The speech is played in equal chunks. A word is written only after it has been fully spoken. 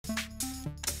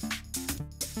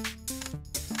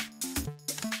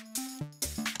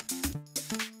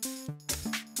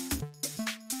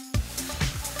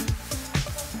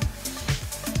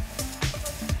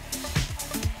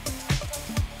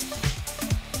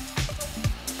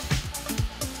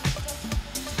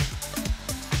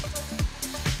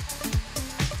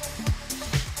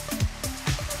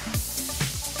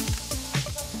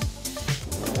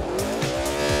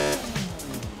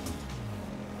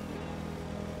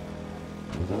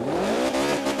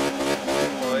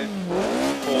5,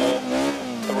 4,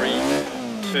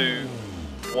 3, 2,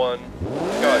 1,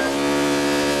 go.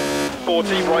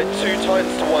 40, right 2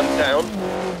 tightens to 1 down.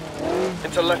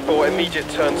 Into left 4, immediate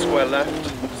turn square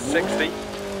left, 60.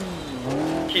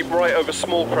 Keep right over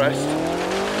small crest.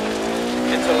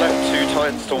 Into left 2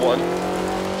 tightens to 1.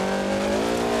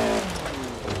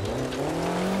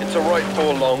 Into right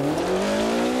 4 long.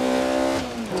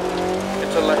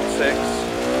 Into left 6.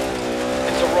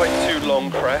 Into right 2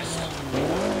 long crest.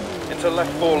 Into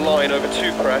left 4 line over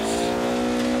 2 crests.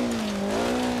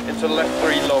 Into left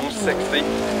 3 long 60.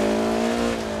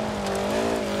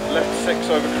 Left 6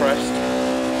 over crest.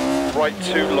 Right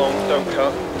 2 long, don't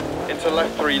cut. Into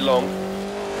left 3 long.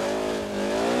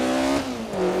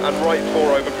 And right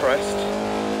 4 over crest.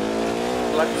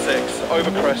 Left 6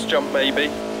 over crest, jump maybe.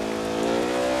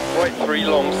 Right 3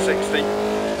 long 60.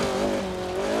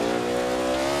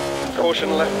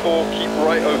 Caution left 4, keep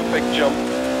right over big jump.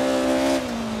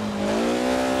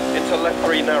 Into left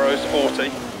 3 narrows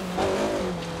 40.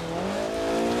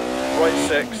 Right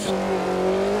 6.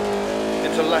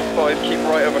 Into left 5, keep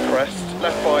right over crest.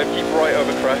 Left 5, keep right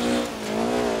over crest.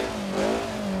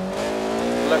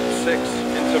 Left 6,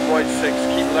 into right 6,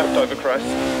 keep left over crest.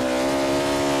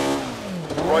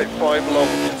 Right 5 long,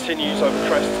 continues over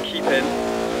crest, keep in.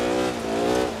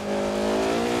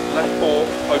 Left 4,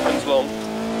 opens long.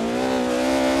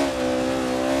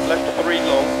 Left 3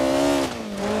 long.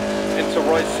 Into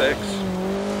right 6.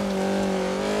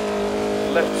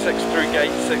 Left 6 through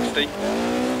gate 60.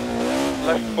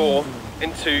 Left 4.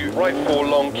 Into right 4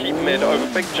 long, keep mid over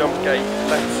big jump gate,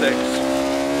 left 6.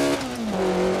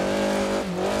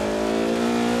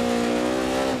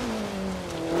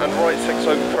 And right 6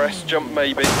 over crest, jump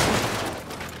maybe.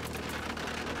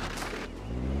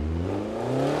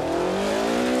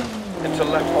 Into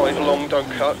left 5 long,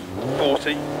 don't cut,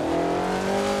 40.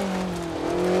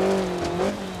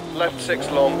 Left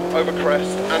 6 long, over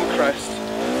crest and crest.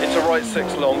 Into right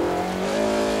 6 long.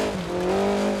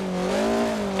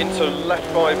 Into left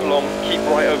 5 long, keep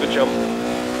right over jump.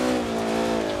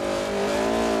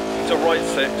 Into right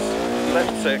 6,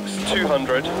 left 6,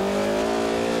 200.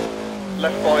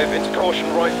 Left 5, into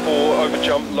caution, right 4, over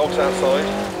jump, logs outside.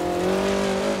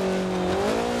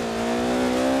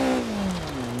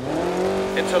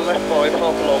 Into left 5,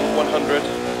 half long, 100.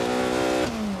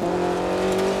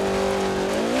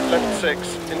 Left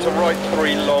 6, into right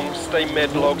 3 long, stay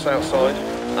mid, logs outside.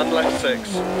 And left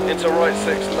 6, into right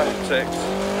 6, left 6.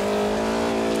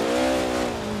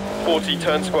 40,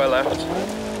 turn square left.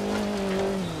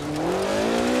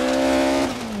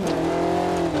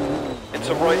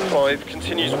 Into right 5,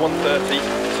 continues 130,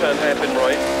 turn hairpin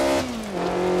right.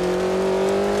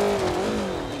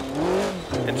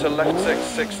 Into left 6,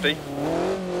 60.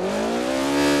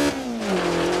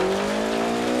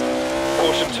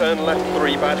 Caution, turn left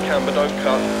 3, bad camber, don't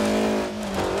cut.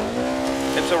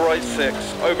 Into right 6,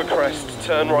 over crest,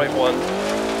 turn right 1.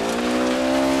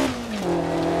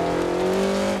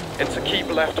 Into keep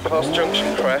left past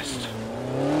junction crest.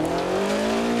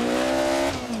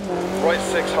 Right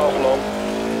 6 half long.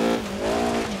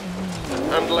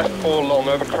 And left 4 long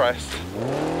over crest.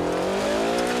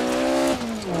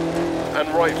 And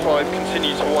right 5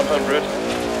 continue to 100.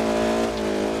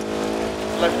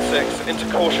 Left 6 into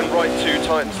caution, right 2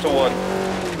 tightens to 1.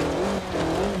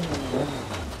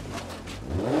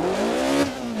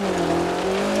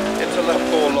 Into left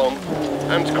 4 long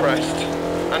and crest.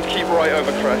 And keep right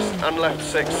over crest, and left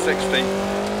 6, 60.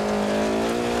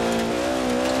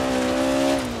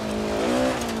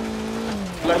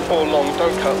 Left 4 long,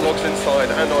 don't cut, logs inside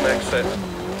and on exit.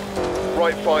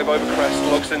 Right 5 over crest,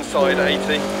 logs inside,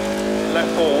 80.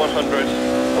 Left 4, 100.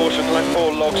 Caution, left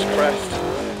 4 logs crest.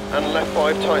 And left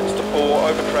 5 tightens to 4,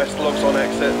 over crest, logs on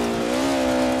exit.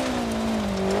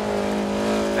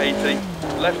 80.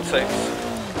 Left 6.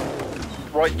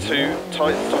 Right 2,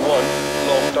 tightens to 1,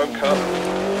 long, don't cut.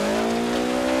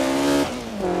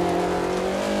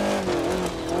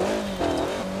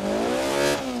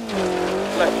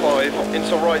 Left 5,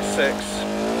 into right 6,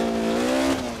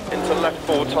 into left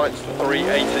 4, tightens to 3,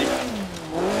 80.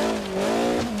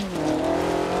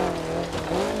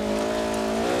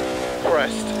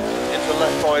 Crest, into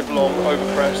left 5 long, over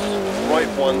crest, right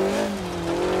 1,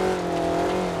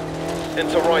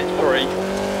 into right 3.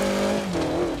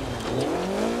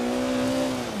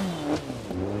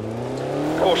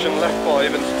 Caution, left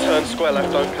 5, and turn square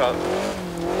left, don't cut.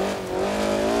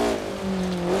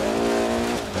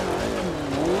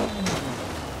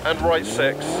 And right 6,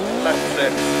 left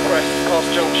 6, crest, past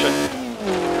junction.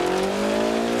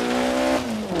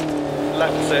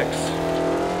 Left 6.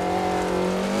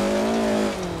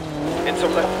 into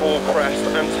left 4 crest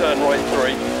and turn right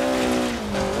 3.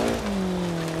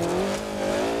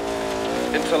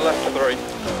 Into left 3.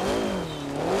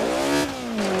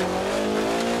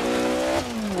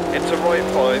 Into right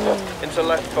 5. Into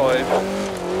left 5.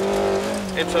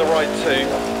 Into right 2.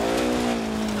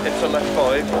 Into left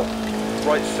 5.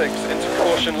 Right 6. Into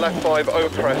caution left 5 over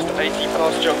crest. 80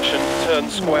 past junction. Turn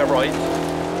square right.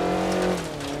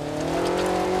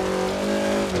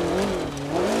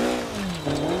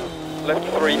 Left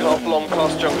 3, half long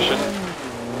past junction.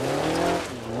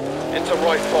 Into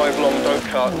right 5 long, don't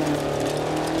cut.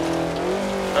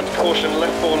 And caution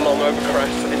left 4 long over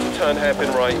crest, into turn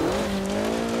hairpin right.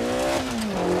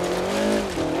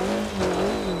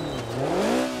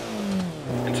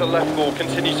 Into left 4,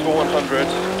 continues for 100,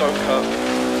 don't cut.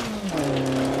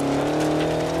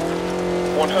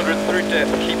 100 through dip,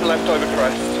 keep left over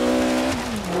crest.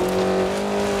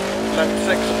 Left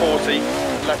 6, 40,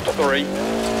 left 3.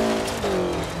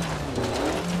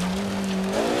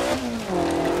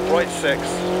 Right 6,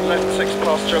 left 6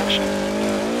 past junction.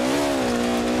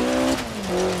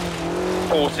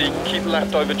 40, keep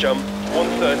left over jump.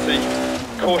 130,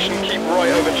 caution, keep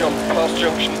right over jump, past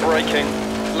junction, braking.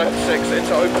 Left 6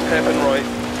 into open hairpin right.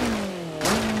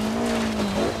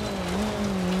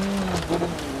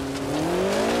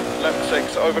 Left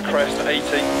 6 over crest, 80.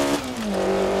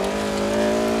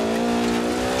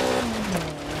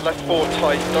 Left 4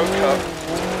 tight, don't cut.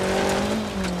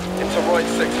 Into right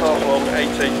 6 half long,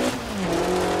 80.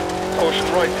 Caution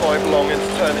right 5 long into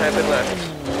turn hairpin left.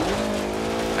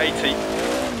 80.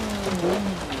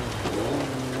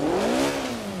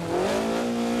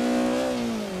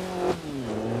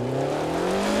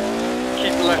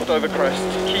 Keep left over crest,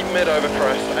 keep mid over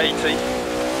crest, 80.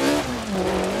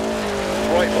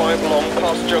 Right 5 long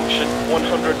past junction,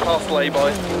 100 past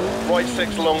lay-by. Right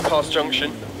 6 long past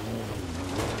junction.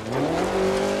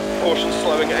 Caution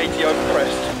slowing 80 over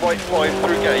crest, right 5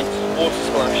 through gate, water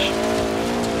splash.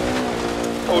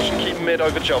 Caution keep mid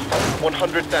over jump,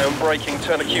 100 down, braking,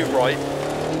 turn acute right.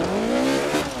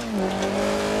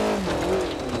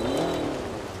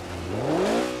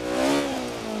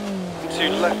 Into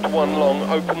left 1 long,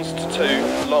 opens to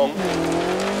 2, long.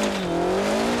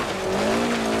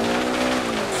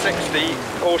 60,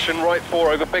 caution right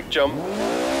 4 over big jump.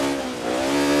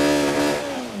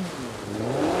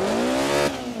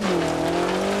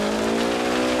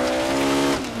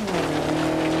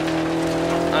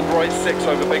 And right 6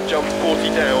 over big jump, 40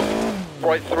 down.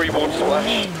 Right 3 water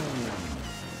splash.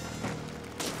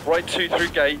 Right 2 through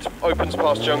gate, opens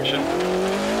past junction.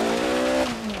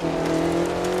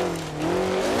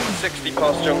 60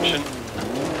 past junction.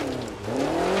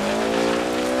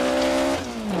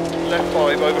 Left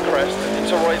 5 over crest,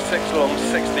 into right 6 long,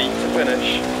 60 to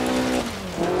finish.